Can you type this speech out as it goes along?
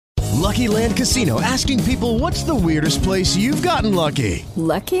Lucky Land Casino, asking people, what's the weirdest place you've gotten lucky?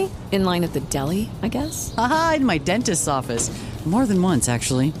 Lucky? In line at the deli, I guess? Aha, in my dentist's office. More than once,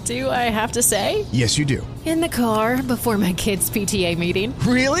 actually. Do I have to say? Yes, you do. In the car before my kids' PTA meeting.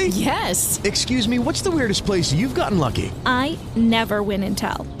 Really? Yes. Excuse me, what's the weirdest place you've gotten lucky? I never win and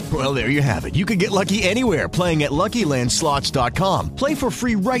tell. Well, there you have it. You can get lucky anywhere, playing at LuckyLandSlots.com. Play for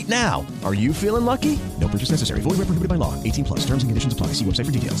free right now. Are you feeling lucky? No purchase necessary. Void where prohibited by law. 18 plus. Terms and conditions apply. See website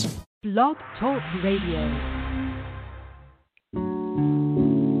for details. Blog Talk Radio.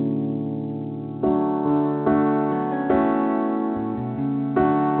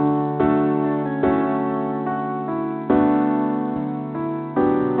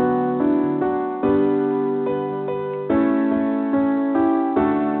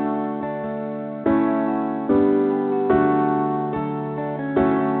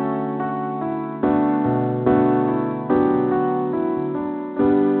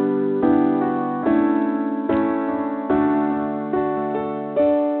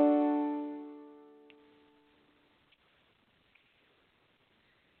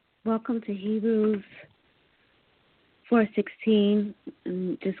 Welcome to Hebrews 4:16.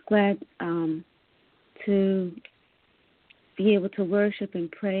 I'm just glad to be able to worship and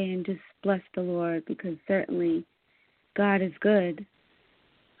pray and just bless the Lord, because certainly God is good.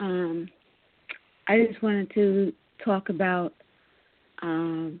 I just wanted to talk about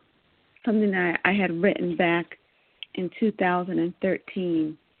something that I had written back in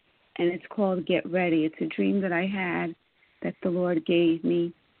 2013, and it's called Get Ready. It's a dream that I had that the Lord gave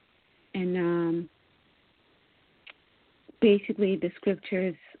me. And basically the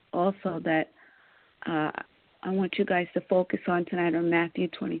scriptures also that I want you guys to focus on tonight are Matthew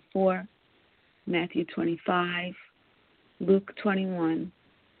 24, Matthew 25, Luke 21,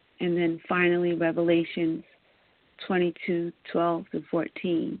 and then finally Revelations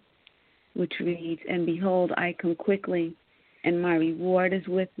 22:12-14, which reads, "And behold, I come quickly, and my reward is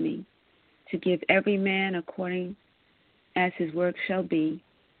with me, to give every man according as his work shall be.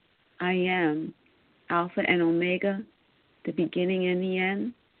 I am Alpha and Omega, the beginning and the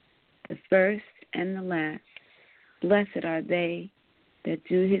end, the first and the last. Blessed are they that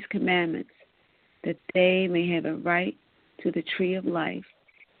do his commandments, that they may have a right to the tree of life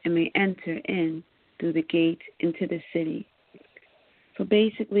and may enter in through the gate into the city." So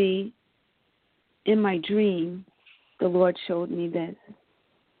basically, in my dream, the Lord showed me this.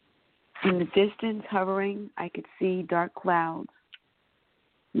 In the distance, hovering, I could see dark clouds.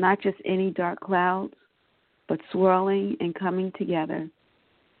 Not just any dark clouds, but swirling and coming together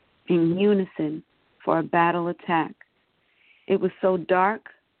in unison for a battle attack. It was so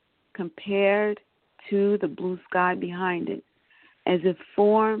dark compared to the blue sky behind it. As it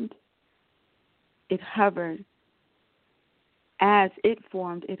formed, it hovered. As it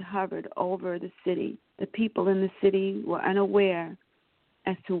formed, it hovered over the city. The people in the city were unaware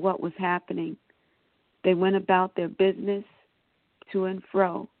as to what was happening. They went about their business to and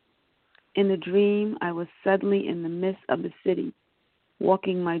fro. In the dream, I was suddenly in the midst of the city,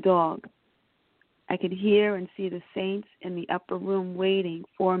 walking my dog. I could hear and see the saints in the upper room waiting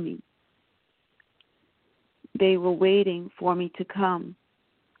for me. They were waiting for me to come.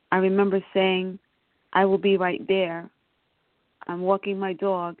 I remember saying, "I will be right there. I'm walking my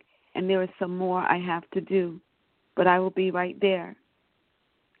dog, and there is some more I have to do, but I will be right there."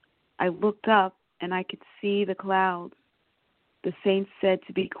 I looked up, and I could see the clouds. The saints said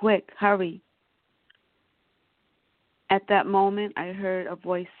to be quick, "Hurry." At that moment, I heard a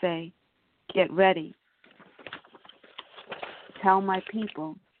voice say, "Get ready. Tell my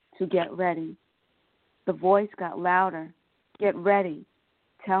people to get ready." The voice got louder. "Get ready.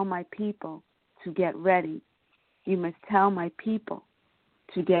 Tell my people to get ready. You must tell my people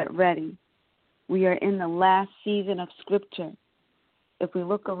to get ready." We are in the last season of Scripture. If we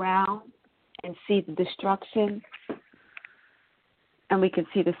look around and see the destruction, and we can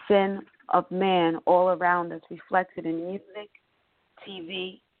see the sin of man all around us reflected in music,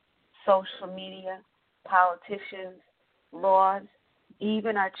 TV, social media, politicians, laws,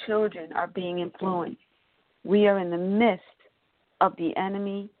 even our children are being influenced. We are in the midst of the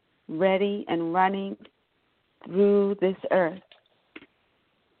enemy, ready and running through this earth.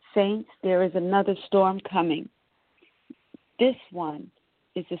 Saints, there is another storm coming. This one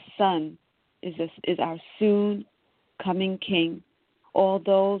is the Son, is our soon coming King. All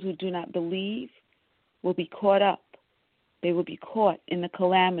those who do not believe will be caught up. They will be caught in the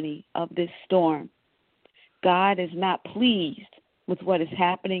calamity of this storm. God is not pleased with what is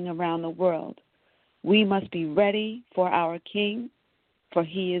happening around the world. We must be ready for our King, for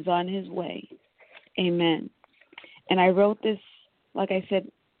he is on his way. Amen. And I wrote this, like I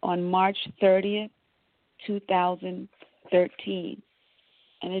said, on March 30th, 2013.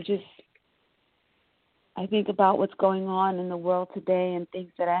 And I think about what's going on in the world today and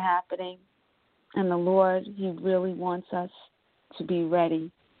things that are happening. And the Lord, He really wants us to be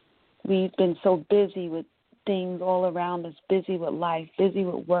ready. We've been so busy with things all around us, busy with life, busy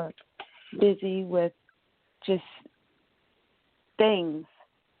with work, busy with just things,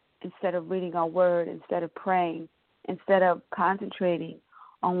 instead of reading our word, instead of praying, instead of concentrating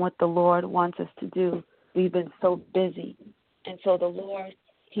on what the Lord wants us to do. We've been so busy. And so the Lord,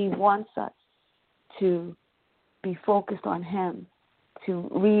 He wants us to be focused on Him, to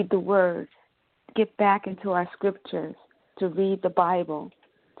read the word, get back into our scriptures, to read the Bible,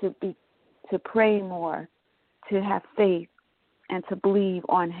 to pray more, to have faith, and to believe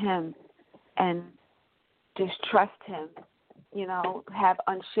on Him, and just trust Him, have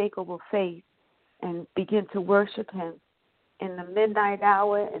unshakable faith, and begin to worship Him in the midnight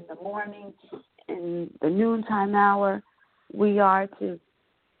hour, in the morning, in the noontime hour. We are to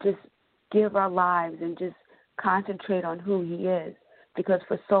just give our lives and just concentrate on who He is, because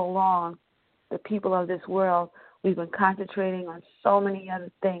for so long, the people of this world, we've been concentrating on so many other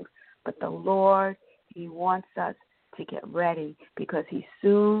things, but the Lord, He wants us to get ready, because He's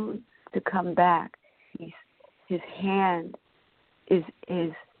soon to come back. His hand is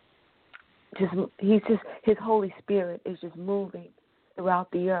just, His Holy Spirit is just moving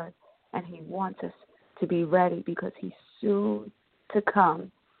throughout the earth, and He wants us to be ready, because He's soon to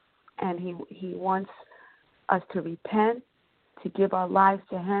come, and He wants us to repent, to give our lives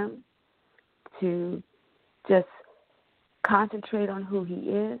to Him, to just concentrate on who He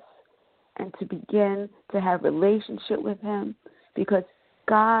is, and to begin to have relationship with Him, because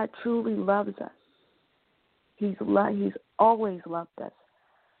God truly loves us. He's always loved us.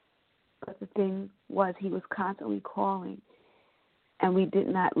 But the thing was, He was constantly calling, and we did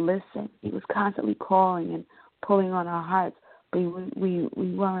not listen. He was constantly calling and pulling on our hearts, but we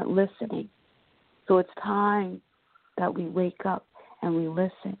weren't listening. So it's time that we wake up and we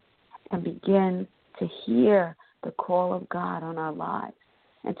listen and begin to hear the call of God on our lives,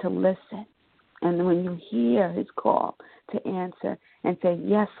 and to listen. And when you hear His call, to answer and say,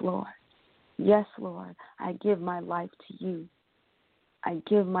 yes, Lord, I give my life to You. I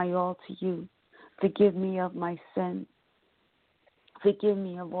give my all to You. Forgive me of my sin. Forgive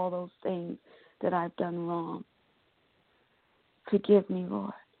me of all those things that I've done wrong. Forgive me,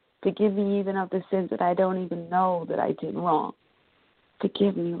 Lord. Forgive me even of the sins that I don't even know that I did wrong.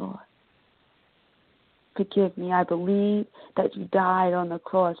 Forgive me, Lord. Forgive me. I believe that You died on the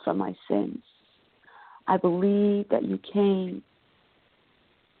cross for my sins. I believe that You came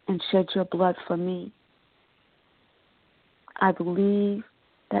and shed Your blood for me. I believe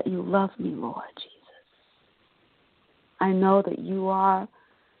that You love me, Lord Jesus. I know that You are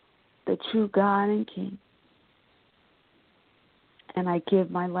the true God and King. And I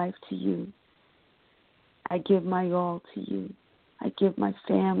give my life to You. I give my all to You. I give my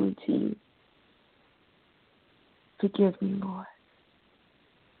family to You. Forgive me, Lord.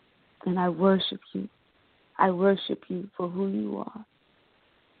 And I worship You. I worship You for who You are.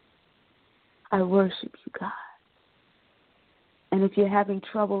 I worship You, God. And if you're having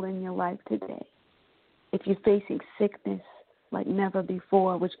trouble in your life today, if you're facing sickness like never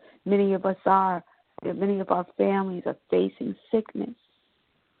before, which many of us are, many of our families are facing sickness,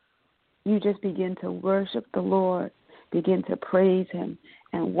 you just begin to worship the Lord, begin to praise Him,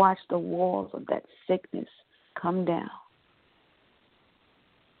 and watch the walls of that sickness come down.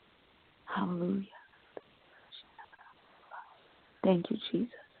 Hallelujah. Thank You,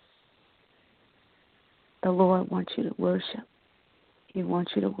 Jesus. The Lord wants you to worship. He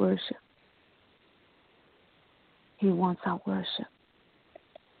wants you to worship. He wants our worship.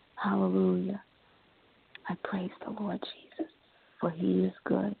 Hallelujah. I praise the Lord Jesus, for He is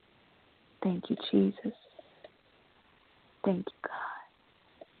good. Thank You, Jesus. Thank You,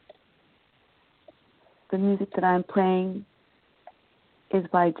 God. The music that I'm playing is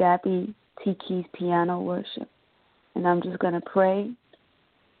by Dappy T. Keys Piano Worship. And I'm just going to pray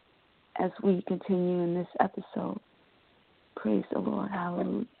as we continue in this episode. Praise the Lord.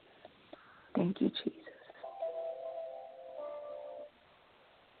 Hallelujah. Thank You, Jesus.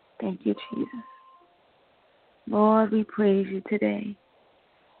 Thank You, Jesus. Lord, we praise You today.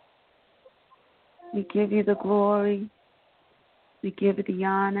 We give You the glory. We give You the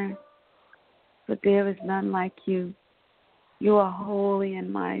honor. But there is none like You. You are holy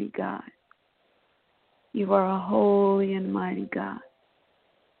and mighty God. You are a holy and mighty God.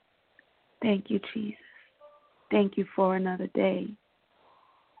 Thank You, Jesus. Thank You for another day.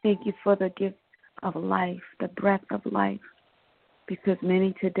 Thank You for the gift of life, the breath of life. because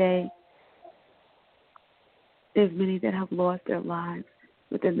many today, there's many that have lost their lives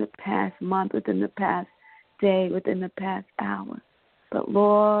within the past month, within the past day, within the past hour. But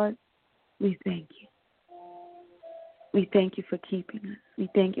Lord, we thank you. We thank you for keeping us. We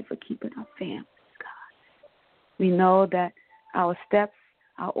thank you for keeping our families, God. We know that our steps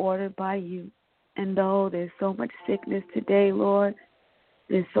are ordered by you. And though there's so much sickness today, Lord,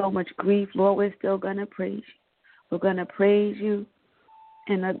 there's so much grief, Lord, we're still going to praise you. We're going to praise you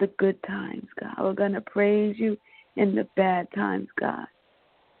in the good times, God. We're going to praise you in the bad times, God.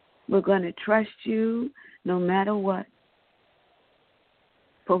 We're going to trust you no matter what.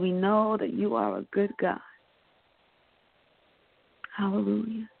 For we know that you are a good God.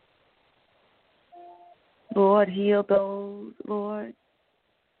 Hallelujah. Lord, heal those, Lord,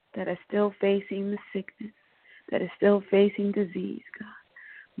 that are still facing the sickness, that are still facing disease, God.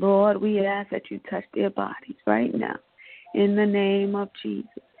 Lord, we ask that you touch their bodies right now in the name of Jesus.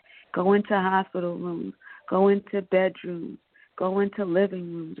 Go into hospital rooms, go into bedrooms, go into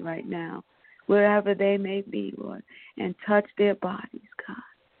living rooms right now, wherever they may be, Lord, and touch their bodies, God.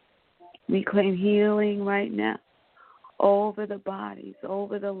 We claim healing right now over the bodies,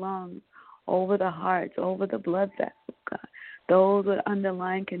 over the lungs, over the hearts, over the blood vessels, God. Those with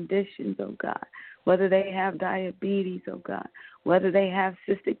underlying conditions, oh God, whether they have diabetes, oh God, whether they have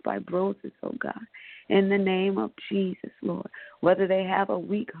cystic fibrosis, oh God, in the name of Jesus, Lord, whether they have a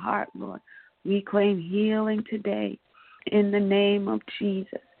weak heart, Lord, we claim healing today in the name of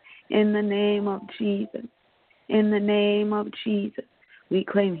Jesus, in the name of Jesus, in the name of Jesus. We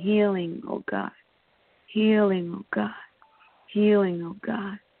claim healing, oh God, healing, oh God, healing, oh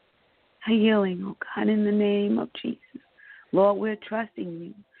God, healing, oh God, in the name of Jesus. Lord, we're trusting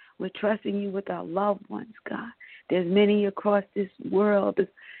you. We're trusting you with our loved ones, God. There's many across this world,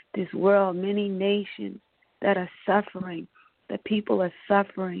 many nations that are suffering, that people are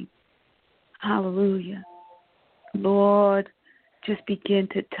suffering. Hallelujah. Lord, just begin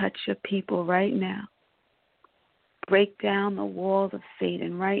to touch your people right now. Break down the walls of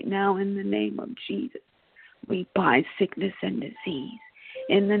Satan right now in the name of Jesus. We bind sickness and disease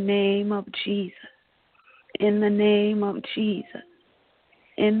in the name of Jesus. In the name of Jesus.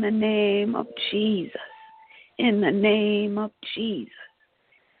 In the name of Jesus. In the name of Jesus.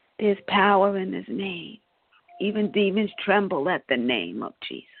 There's power in his name. Even demons tremble at the name of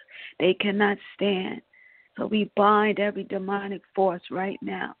Jesus. They cannot stand. So we bind every demonic force right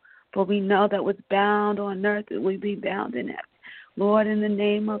now. For we know that what's bound on earth, it will be bound in heaven. Lord, in the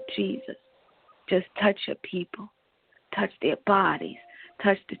name of Jesus, just touch your people. Touch their bodies.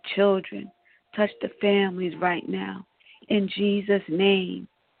 Touch the children. Touch the families right now. In Jesus' name.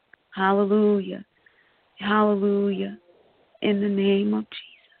 Hallelujah. Hallelujah. In the name of Jesus.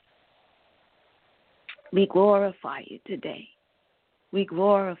 We glorify you today. We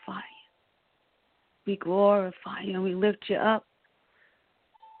glorify you. We glorify you and we lift you up.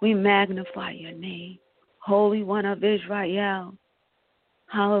 We magnify your name. Holy One of Israel.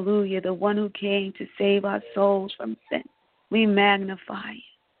 Hallelujah. The one who came to save our souls from sin. We magnify you.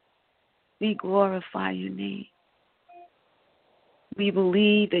 We glorify your name. We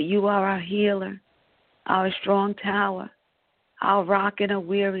believe that you are our healer, our strong tower, our rock in a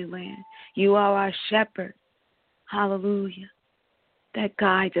weary land. You are our shepherd. Hallelujah. That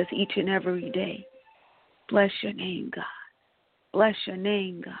guides us each and every day. Bless your name, God. Bless your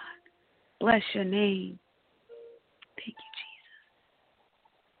name, God. Bless your name. Thank you, Jesus.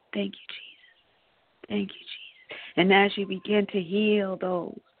 Thank you, Jesus. Thank you, Jesus. And as you begin to heal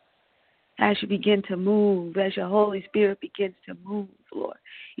those, as you begin to move, as your Holy Spirit begins to move, Lord,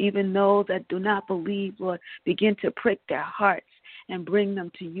 even those that do not believe, Lord, begin to prick their hearts and bring them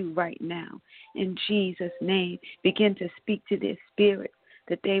to you right now. In Jesus' name, begin to speak to their spirit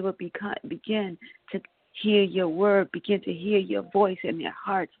that they will begin to hear your word, begin to hear your voice in their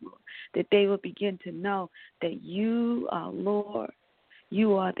hearts, Lord, that they will begin to know that you are Lord.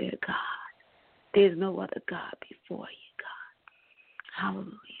 You are their God. There's no other God before you, God.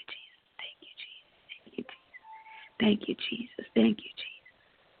 Hallelujah, Jesus. Thank you, Jesus. Thank you, Jesus.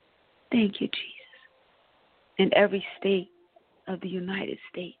 Thank you, Jesus. In every state of the United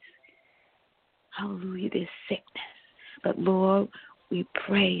States, hallelujah, there's sickness. But Lord, we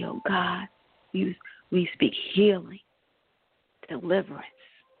pray, oh God, we speak healing, deliverance,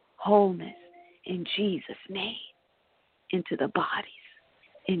 wholeness in Jesus' name into the bodies,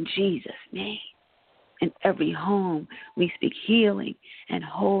 in Jesus' name. In every home, we speak healing and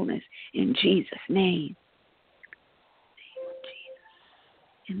wholeness in Jesus' name.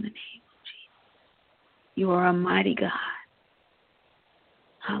 In the name of Jesus. You are a mighty God.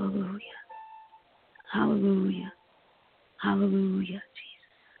 Hallelujah. Hallelujah. Hallelujah,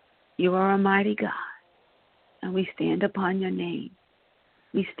 Jesus. You are a mighty God, and we stand upon your name.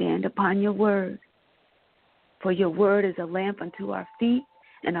 We stand upon your word, for your word is a lamp unto our feet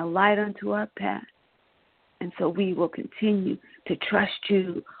and a light unto our path. And so we will continue to trust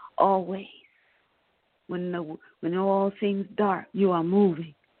you always. When all seems dark, you are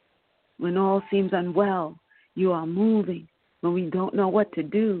moving. When all seems unwell, you are moving. When we don't know what to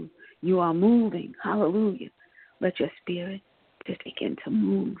do, you are moving. Hallelujah. Let your spirit just begin to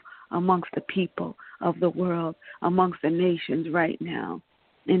move amongst the people of the world, amongst the nations right now,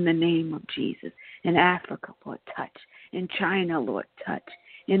 in the name of Jesus. In Africa, Lord, touch. In China, Lord, touch.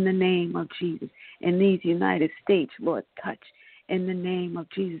 In the name of Jesus. In these United States, Lord, touch. In the name of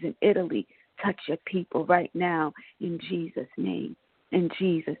Jesus. In Italy, touch your people right now, in Jesus' name. In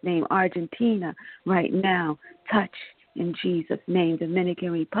Jesus' name. Argentina, right now, touch. In Jesus' name.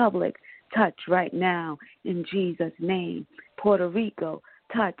 Dominican Republic, touch right now, in Jesus' name. Puerto Rico,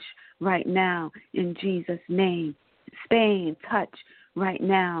 touch right now, in Jesus' name. Spain, touch right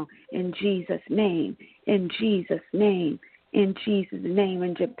now, in Jesus' name. In Jesus' name. In Jesus' name.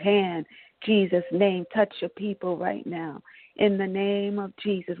 In Japan, Jesus' name. Touch your people right now. In the name of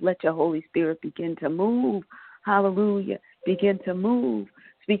Jesus, let your Holy Spirit begin to move. Hallelujah. Begin to move.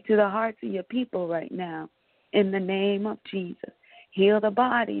 Speak to the hearts of your people right now. In the name of Jesus. Heal the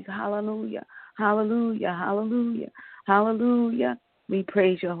bodies. Hallelujah. Hallelujah. Hallelujah. Hallelujah. We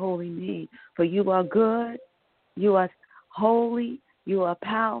praise your holy name. For you are good. You are holy. You are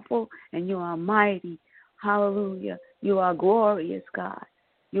powerful. And you are mighty. Hallelujah. You are glorious, God.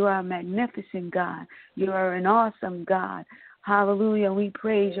 You are a magnificent God. You are an awesome God. Hallelujah. We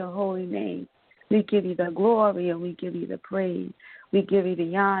praise your holy name. We give you the glory and we give you the praise. We give you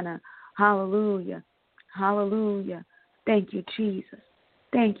the honor. Hallelujah. Hallelujah. Thank you, Jesus.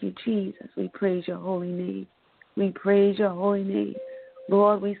 Thank you, Jesus. We praise your holy name. We praise your holy name.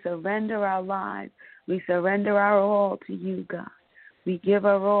 Lord, we surrender our lives. We surrender our all to you, God. We give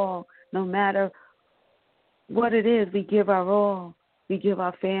our all, no matter what it is, we give our all. We give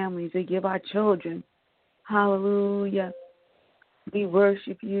our families. We give our children. Hallelujah. We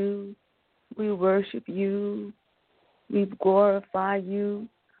worship you. We worship you. We glorify you.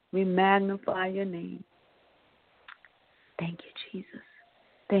 We magnify your name. Thank you, Jesus.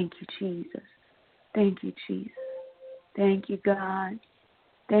 Thank you, Jesus. Thank you, Jesus. Thank you, God.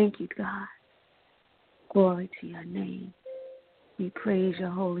 Thank you, God. Glory to your name. We praise your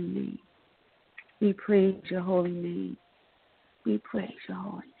holy name. We praise your holy name. We praise your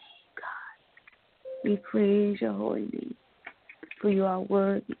holy name, God. We praise your holy name. For you are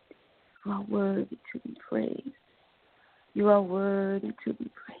worthy. You are worthy to be praised. You are worthy to be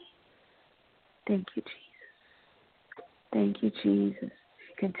praised. Thank you, Jesus. Thank you, Jesus.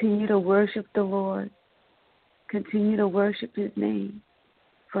 Continue to worship the Lord. Continue to worship his name.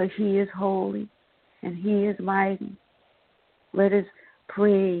 For he is holy and he is mighty. Let his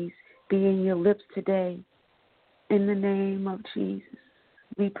praise be in your lips today. In the name of Jesus.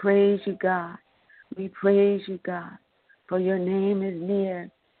 We praise you, God. We praise you, God. For your name is near.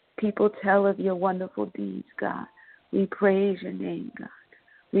 People tell of your wonderful deeds, God. We praise your name, God.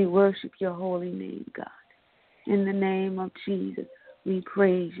 We worship your holy name, God. In the name of Jesus, we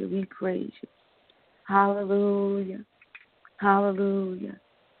praise you. We praise you. Hallelujah. Hallelujah.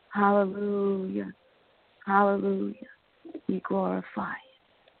 Hallelujah. Hallelujah. We glorify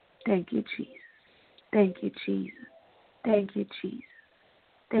you. Thank you, Jesus. Thank you, Jesus. Thank you, Jesus.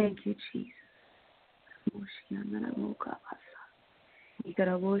 Thank you, Jesus.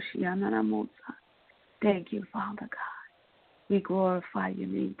 Thank you, Father God. We glorify your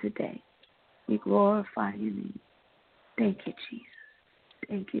name today. We glorify your name. Thank you, Jesus.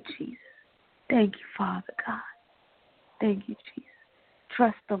 Thank you, Jesus. Thank you, Father God. Thank you, Jesus.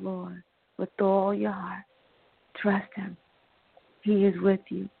 Trust the Lord with all your heart. Trust him. He is with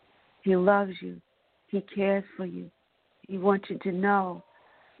you. He loves you. He cares for you. He wants you to know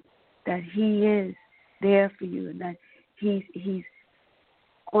that he is there for you and that he's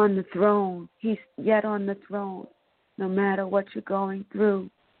on the throne. He's yet on the throne. No matter what you're going through.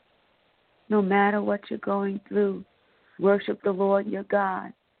 No matter what you're going through. Worship the Lord your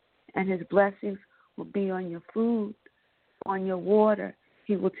God, and his blessings will be on your food, on your water.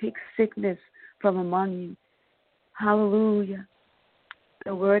 He will take sickness from among you. Hallelujah.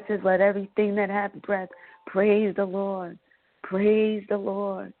 The word says, let everything that hath breath praise the Lord. Praise the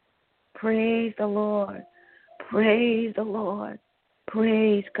Lord. Praise the Lord. Praise the Lord.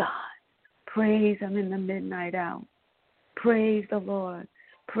 Praise God. Praise him in the midnight hour. Praise the Lord.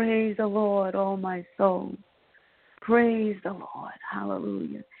 Praise the Lord, O my soul. Praise the Lord.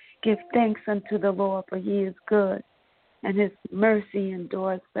 Hallelujah. Give thanks unto the Lord, for he is good. and his mercy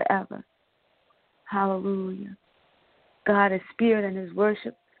endures forever. Hallelujah. God is spirit, and his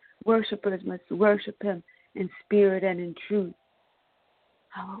worshipers must worship him in spirit and in truth.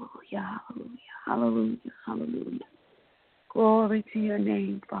 Hallelujah, hallelujah, hallelujah, hallelujah. Glory to your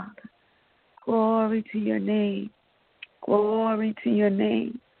name, Father. Glory to your name. Glory to your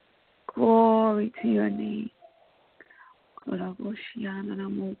name. Glory to your name.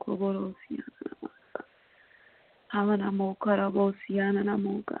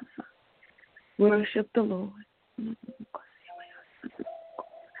 Worship the Lord.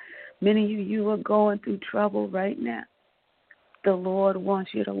 Many of you are going through trouble right now. The Lord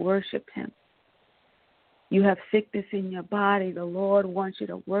wants you to worship him. You have sickness in your body. The Lord wants you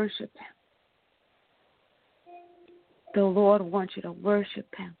to worship him. The Lord wants you to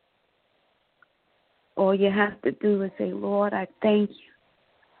worship him. All you have to do is say, Lord, I thank you.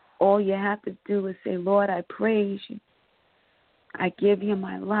 All you have to do is say, Lord, I praise you. I give you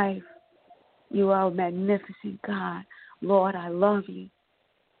my life. You are a magnificent God. Lord, I love you.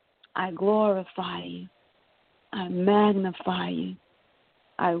 I glorify you. I magnify you.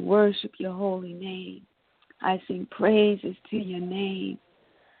 I worship your holy name. I sing praises to your name.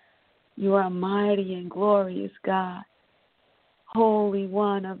 You are mighty and glorious God, Holy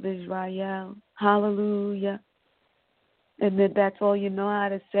One of Israel. Hallelujah. And if that's all you know how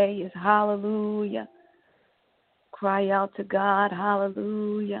to say is hallelujah. Cry out to God,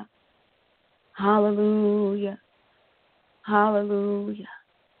 hallelujah. Hallelujah. Hallelujah.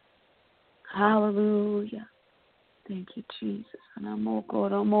 Hallelujah. Thank you, Jesus.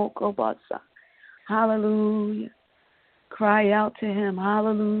 Hallelujah. Cry out to him.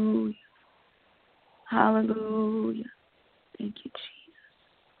 Hallelujah. Hallelujah. Thank you, Jesus.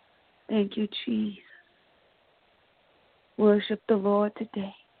 Thank you, Jesus. Worship the Lord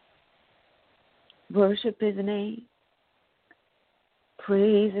today. Worship his name.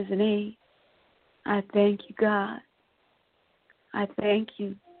 Praise his name. I thank you, God. I thank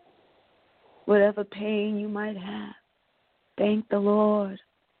you. Whatever pain you might have, thank the Lord.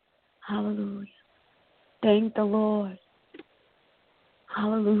 Hallelujah. Thank the Lord.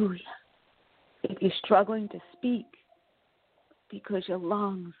 Hallelujah. If you're struggling to speak because your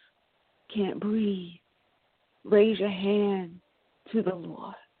lungs can't breathe, raise your hand to the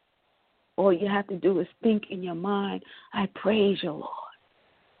Lord. All you have to do is think in your mind, I praise you, Lord.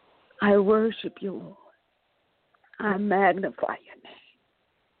 I worship you, Lord. I magnify your name.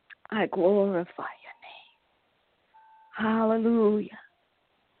 I glorify your name. Hallelujah.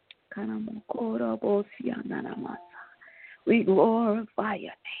 We glorify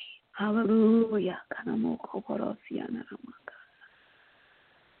your name. Hallelujah.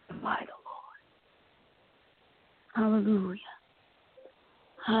 By the Lord. Hallelujah.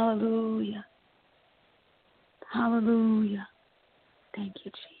 Hallelujah. Hallelujah. Thank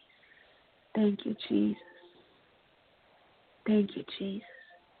you, Jesus. Thank you, Jesus. Thank you, Jesus.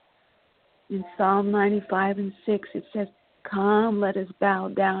 In Psalm 95:6, it says, come, let us bow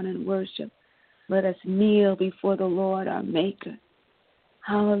down and worship. Let us kneel before the Lord our Maker.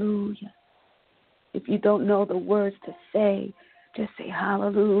 Hallelujah. If you don't know the words to say, just say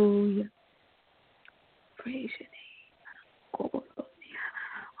hallelujah. Praise your name.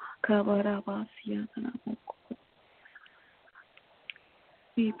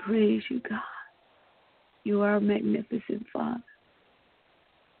 We praise you, God. You are a magnificent Father.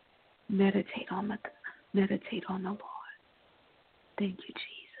 Meditate on the Lord. Thank you,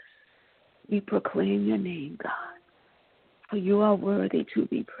 Jesus. We proclaim your name, God, for you are worthy to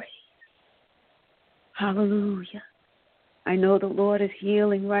be praised. Hallelujah. I know the Lord is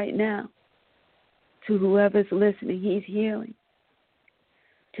healing right now. To whoever's listening, he's healing.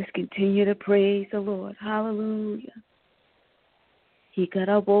 Just continue to praise the Lord. Hallelujah.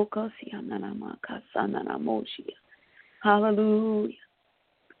 Hallelujah.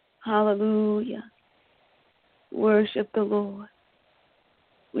 Hallelujah. Worship the Lord.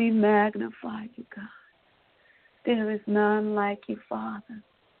 We magnify you, God. There is none like you, Father.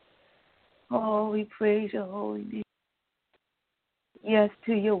 Oh, we praise your holy name. Yes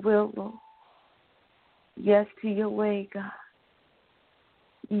to your will, Lord. Yes to your way, God.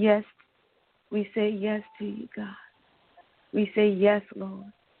 Yes, we say yes to you, God. We say yes,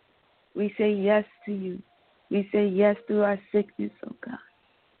 Lord. We say yes to you. We say yes through our sickness, oh God.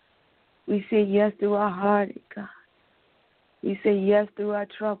 We say yes through our heartache, God. We say yes through our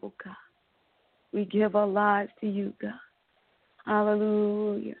trouble, God. We give our lives to you, God.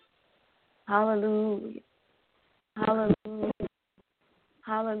 Hallelujah. Hallelujah. Hallelujah.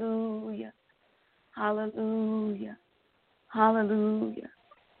 Hallelujah. Hallelujah. Hallelujah.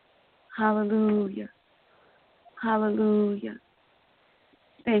 Hallelujah. Hallelujah.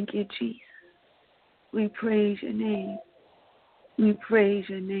 Thank you, Jesus. We praise your name. We praise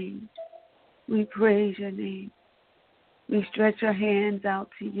your name. We praise your name. We stretch our hands out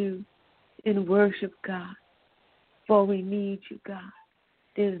to you in worship, God, for we need you, God.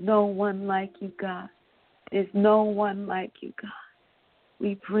 There's no one like you, God. There's no one like you, God.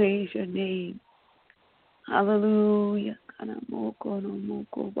 We praise your name. Hallelujah.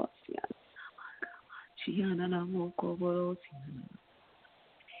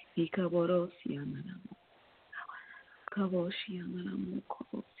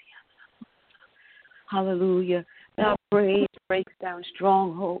 Hallelujah. Our praise breaks down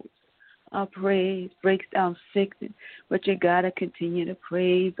strongholds. Our praise breaks down sickness. But you got to continue to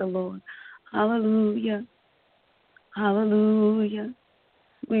praise the Lord. Hallelujah. Hallelujah.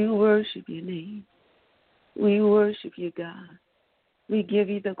 We worship your name. We worship you, God. We give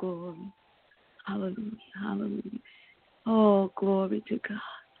you the glory. Hallelujah. Hallelujah. Oh, glory to God.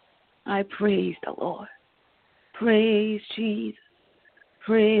 I praise the Lord. Praise Jesus.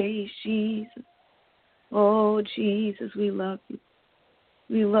 Praise Jesus. Oh, Jesus, we love you.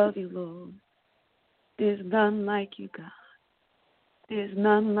 We love you, Lord. There's none like you, God. There's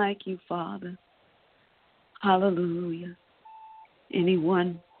none like you, Father. Hallelujah.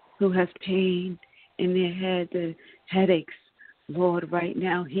 Anyone who has pain in their head, the headaches, Lord, right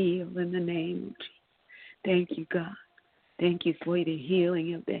now, heal in the name of Jesus. Thank you, God. Thank you for the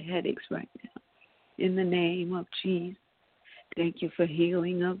healing of the headaches right now. In the name of Jesus. Thank you for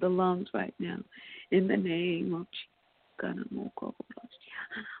healing of the lungs right now. In the name of Jesus.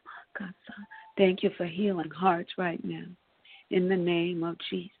 Thank you for healing hearts right now. In the name of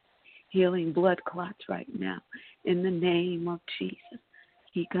Jesus. Healing blood clots right now. In the name of Jesus.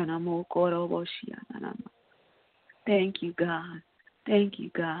 Thank you, God. Thank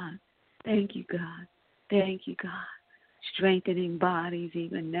you, God. Thank you, God. Thank you, God. Strengthening bodies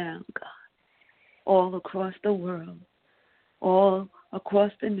even now, God. All across the world. All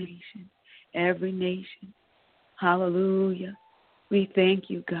across the nation. Every nation. Hallelujah. We thank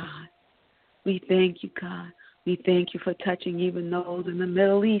you, God. We thank you, God. We thank you for touching even those in the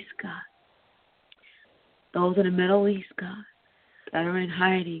Middle East, God. Those in the Middle East, God, that are in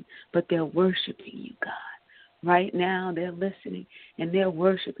hiding, but they're worshiping you, God. Right now, they're listening, and they're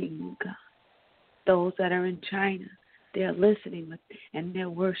worshiping you, God. Those that are in China, they're listening, and they're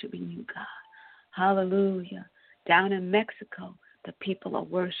worshiping you, God. Hallelujah. Down in Mexico, the people are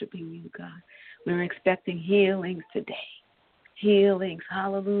worshiping you, God. We're expecting healings today. Healings.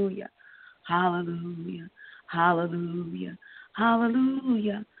 Hallelujah. Hallelujah. Hallelujah.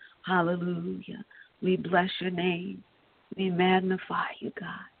 Hallelujah. Hallelujah. We bless your name. We magnify you,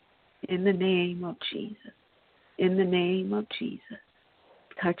 God. In the name of Jesus. In the name of Jesus.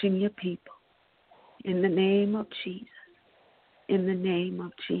 Touching your people. In the name of Jesus. In the name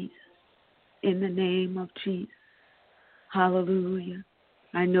of Jesus. In the name of Jesus. Hallelujah.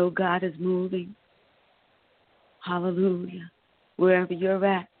 I know God is moving. Hallelujah. Wherever you're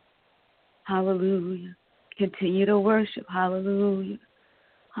at. Hallelujah. Continue to worship. Hallelujah.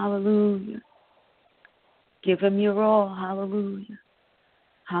 Hallelujah. Give him your all. Hallelujah.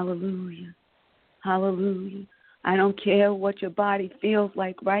 Hallelujah. Hallelujah. I don't care what your body feels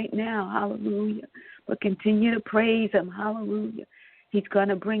like right now. Hallelujah. But continue to praise him. Hallelujah. He's going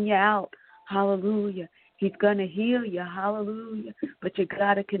to bring you out. Hallelujah. He's going to heal you. Hallelujah. But you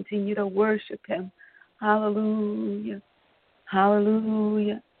got to continue to worship him. Hallelujah.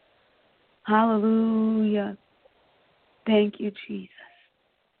 Hallelujah. Hallelujah. Thank you, Jesus.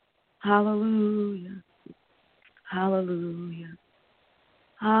 Hallelujah. Hallelujah.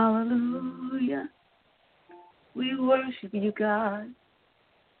 Hallelujah. We worship you, God.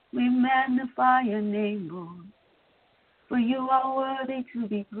 We magnify your name, Lord. For you are worthy to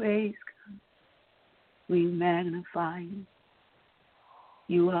be praised, God. We magnify you.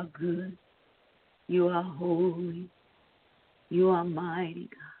 You are good. You are holy. You are mighty,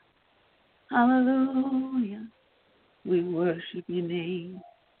 God. Hallelujah. We worship your name.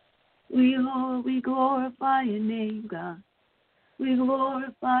 We glorify your name, God. We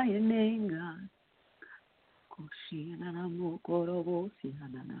glorify your name, God.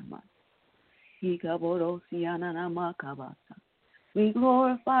 We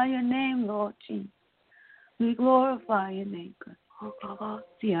glorify your name, Lord Jesus. We glorify your name, God.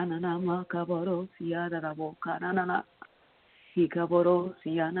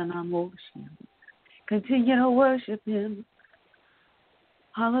 Continue to worship him.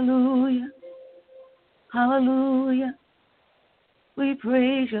 Hallelujah. Hallelujah. We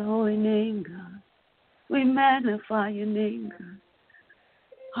praise your holy name, God. We magnify your name, God.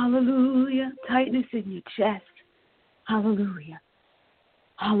 Hallelujah. Tightness in your chest. Hallelujah.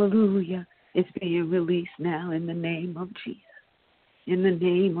 Hallelujah. It's being released now in the name of Jesus. In the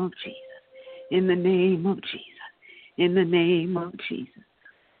name of Jesus. In the name of Jesus. In the name of Jesus.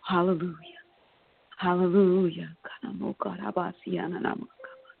 Hallelujah. Hallelujah.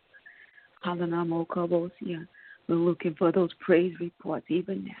 We're looking for those praise reports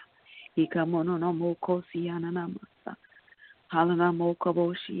even now.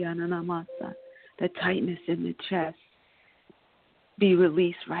 The tightness in the chest be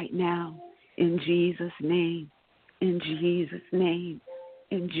released right now in Jesus' name. In Jesus' name.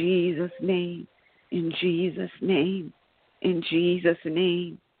 In Jesus' name. In Jesus' name. In Jesus'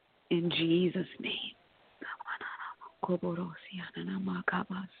 name. In Jesus' name.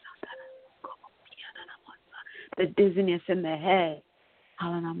 The dizziness in the head.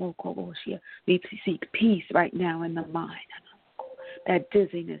 We seek peace right now in the mind. That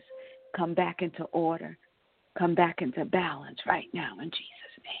dizziness come back into order. Come back into balance right now in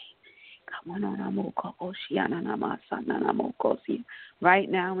Jesus' name. Right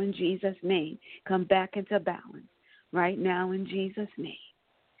now in Jesus' name. Come back into balance. Right now in Jesus' name.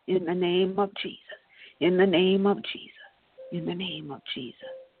 In the name of Jesus. In the name of Jesus. In the name of Jesus.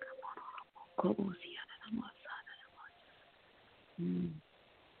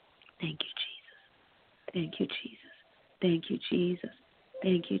 Thank you, Jesus. Thank you, Jesus. Thank you, Jesus.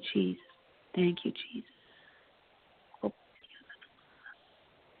 Thank you, Jesus. Thank you, Jesus.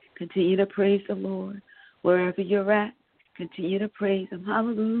 Continue to praise the Lord. Wherever you're at, continue to praise Him.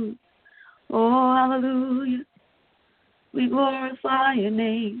 Hallelujah. Oh, hallelujah. We glorify your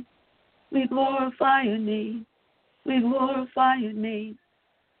name. We glorify your name. We glorify your name.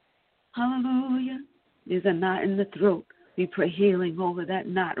 Hallelujah. There's a knot in the throat. We pray healing over that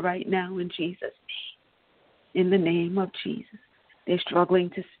knot right now in Jesus' name. In the name of Jesus. They're struggling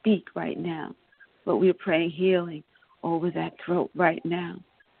to speak right now, but we're praying healing over that throat right now.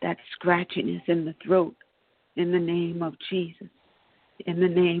 That scratchiness in the throat. In the name of Jesus. In the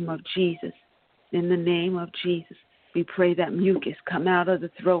name of Jesus. In the name of Jesus. We pray that mucus come out of the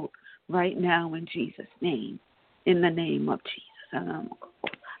throat right now in Jesus' name. In the name of Jesus.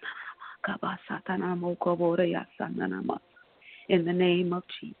 In the name of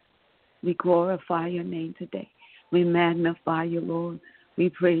Jesus. We glorify your name today. We magnify you, Lord. We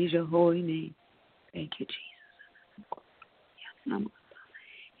praise your holy name. Thank you, Jesus.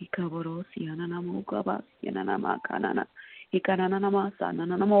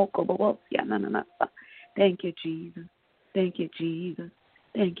 Thank you, Jesus. Thank you, Jesus.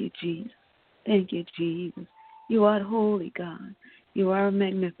 Thank you, Jesus. Thank you, Jesus. You are holy, God. You are a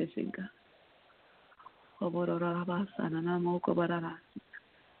magnificent God.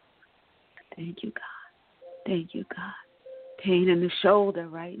 Thank you, God. Thank you, God. Pain in the shoulder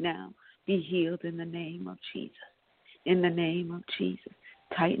right now, be healed in the name of Jesus. In the name of Jesus.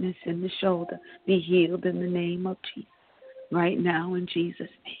 Tightness in the shoulder, be healed in the name of Jesus. Right now in Jesus'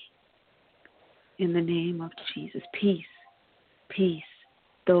 name. In the name of Jesus. Peace. Peace.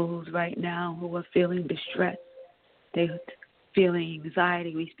 Those right now who are feeling distress, they're feeling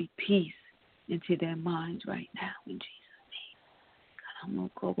anxiety, we speak peace into their minds right now in Jesus' name.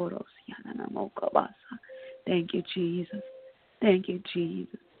 Thank you, Jesus. Thank you,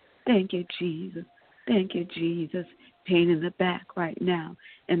 Jesus. Thank you, Jesus. Thank you, Jesus. Pain in the back right now,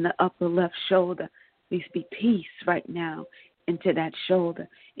 in the upper left shoulder. We speak peace right now into that shoulder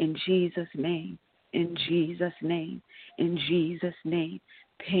in Jesus' name. In Jesus' name. In Jesus' name.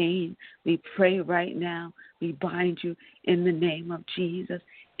 Pain, we pray right now. We bind you in the name of Jesus.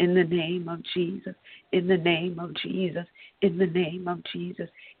 In the name of Jesus. In the name of Jesus. In the name of Jesus.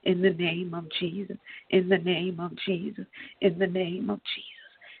 In the name of Jesus. In the name of Jesus. In the name of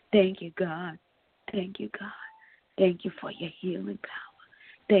Jesus. Thank you, God. Thank you, God. Thank you for your healing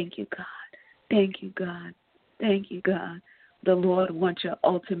power. Thank you, God. Thank you, God. Thank you, God. The Lord wants your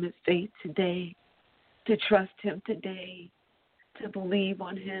ultimate faith today, to trust Him today, to believe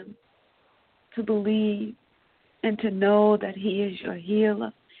on Him, to believe and to know that He is your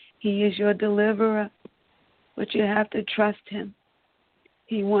healer. He is your deliverer. But you have to trust Him.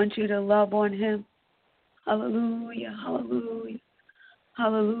 He wants you to love on Him. Hallelujah, hallelujah,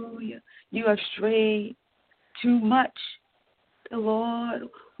 hallelujah. You have strayed too much. The Lord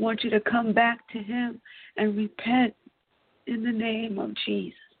wants you to come back to Him and repent in the name of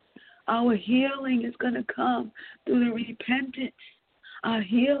Jesus. Our healing is going to come through the repentance. Our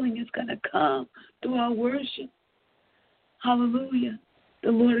healing is going to come through our worship. Hallelujah.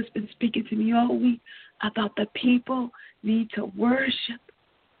 The Lord has been speaking to me all week about the people need to worship.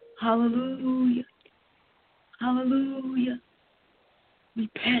 Hallelujah. Hallelujah.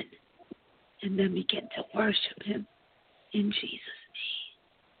 Repent and then begin to worship Him. In Jesus' name.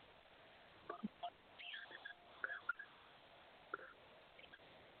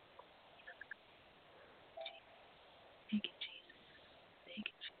 Thank you, Jesus. Thank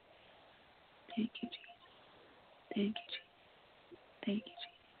you, Jesus. Thank you, Jesus. Thank you, Jesus. Thank you,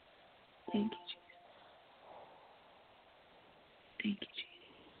 Jesus. Thank you, Jesus. Thank you, Jesus.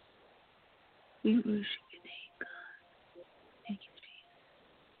 We worship your name, God. Thank you, Jesus.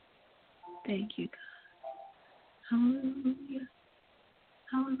 Thank you, God. Hallelujah.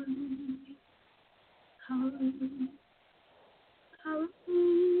 Hallelujah. Hallelujah.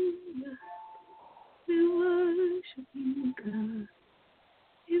 Hallelujah. We worship you, God.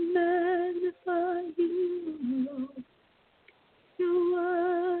 We magnify you, Lord. You're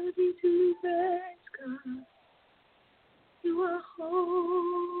worthy to be praised, God. You are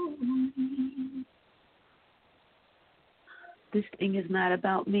holy. This thing is not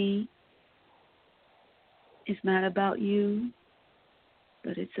about me. It's not about you,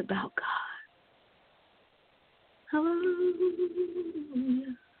 but it's about God.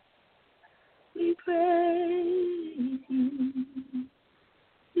 Hallelujah. We praise you.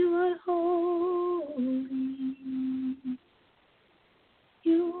 You are holy.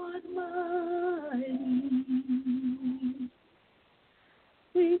 You are mighty.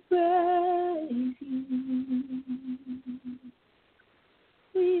 We praise you.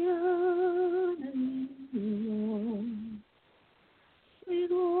 We honor you, Lord. We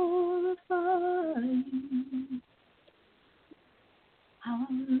glorify you.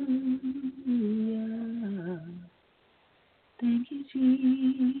 Hallelujah. Thank you, Jesus.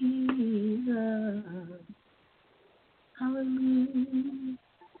 Hallelujah.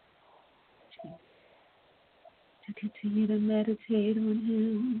 To continue to meditate on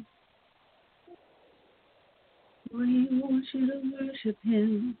Him. We want you to worship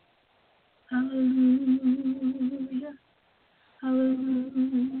Him. Hallelujah.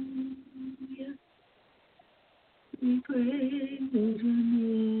 Hallelujah. We praise your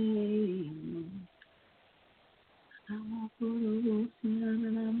name. Hallelujah.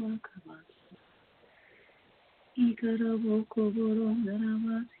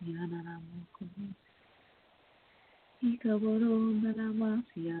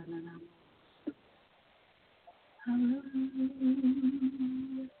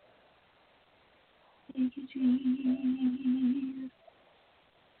 Thank you, Jesus.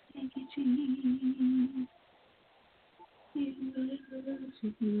 Thank you, Jesus. We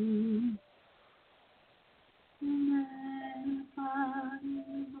worship you. Magnify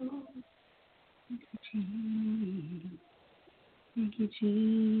you, Lord. Thank you, Jesus. Thank you,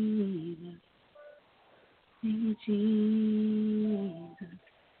 Jesus. Thank you, Jesus.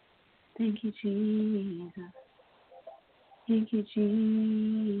 Thank you, Jesus. Thank you,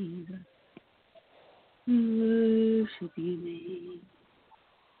 Jesus. We worship your name.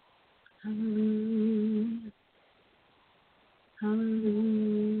 Hallelujah.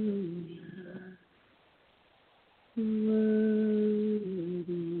 Hallelujah. Worthy.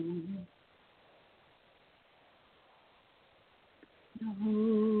 The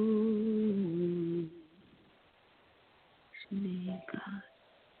holy name, God.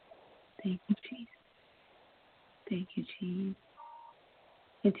 Thank you, Jesus. Thank you, Jesus.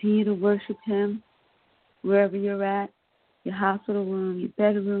 Continue to worship Him wherever you're at, your hospital room, your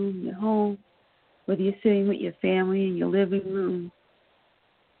bedroom, your home, whether you're sitting with your family in your living room,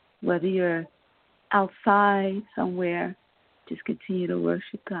 whether you're outside somewhere, just continue to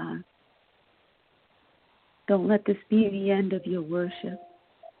worship God. Don't let this be the end of your worship.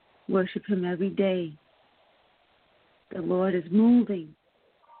 Worship Him every day. The Lord is moving.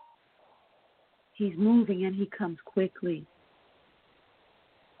 He's moving and He comes quickly.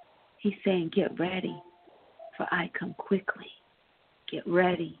 He's saying, get ready, for I come quickly. Get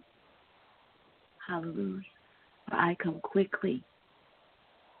ready. Hallelujah. For I come quickly.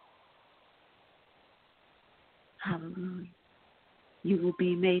 Hallelujah. You will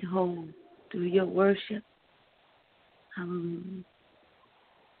be made whole through your worship. Hallelujah.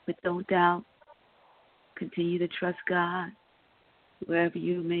 But don't doubt. Continue to trust God wherever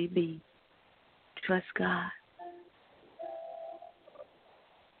you may be. Trust God.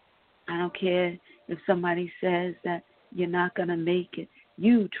 I don't care if somebody says that you're not going to make it.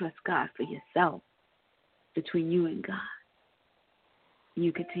 You trust God for yourself, between you and God.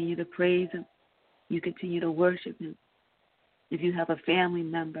 You continue to praise Him. You continue to worship Him. If you have a family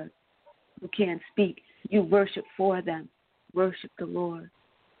member who can't speak, you worship for them. Worship the Lord,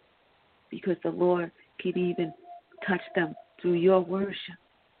 because the Lord can even touch them through your worship.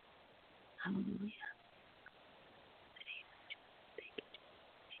 Hallelujah.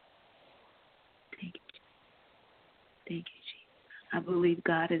 Thank you. Thank you, Jesus. I believe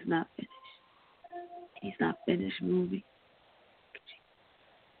God is not finished. He's not finished moving.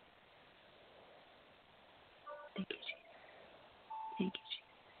 Thank you, Jesus. Thank you, Jesus.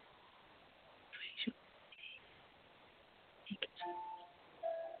 Praise your name. Thank you, Jesus.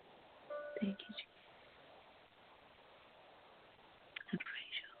 Thank you, Jesus. I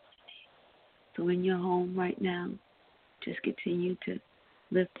praise your name. So in your home right now, just continue to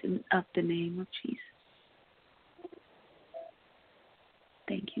lift up the name of Jesus.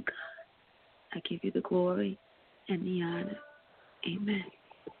 Thank you, God. I give you the glory and the honor. Amen.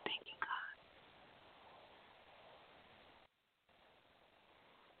 Thank you,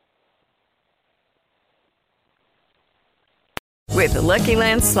 God. With the Lucky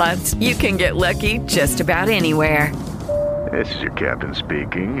Land Slots, you can get lucky just about anywhere. This is your captain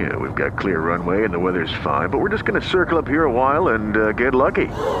speaking. We've got clear runway and the weather's fine, but we're just going to circle up here a while and get lucky.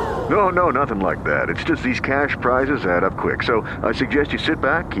 No, nothing like that. It's just these cash prizes add up quick. So I suggest you sit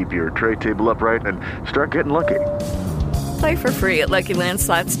back, keep your tray table upright, and start getting lucky. Play for free at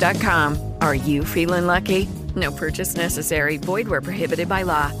LuckyLandSlots.com. Are you feeling lucky? No purchase necessary. Void where prohibited by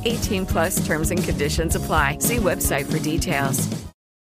law. 18+ terms and conditions apply. See website for details.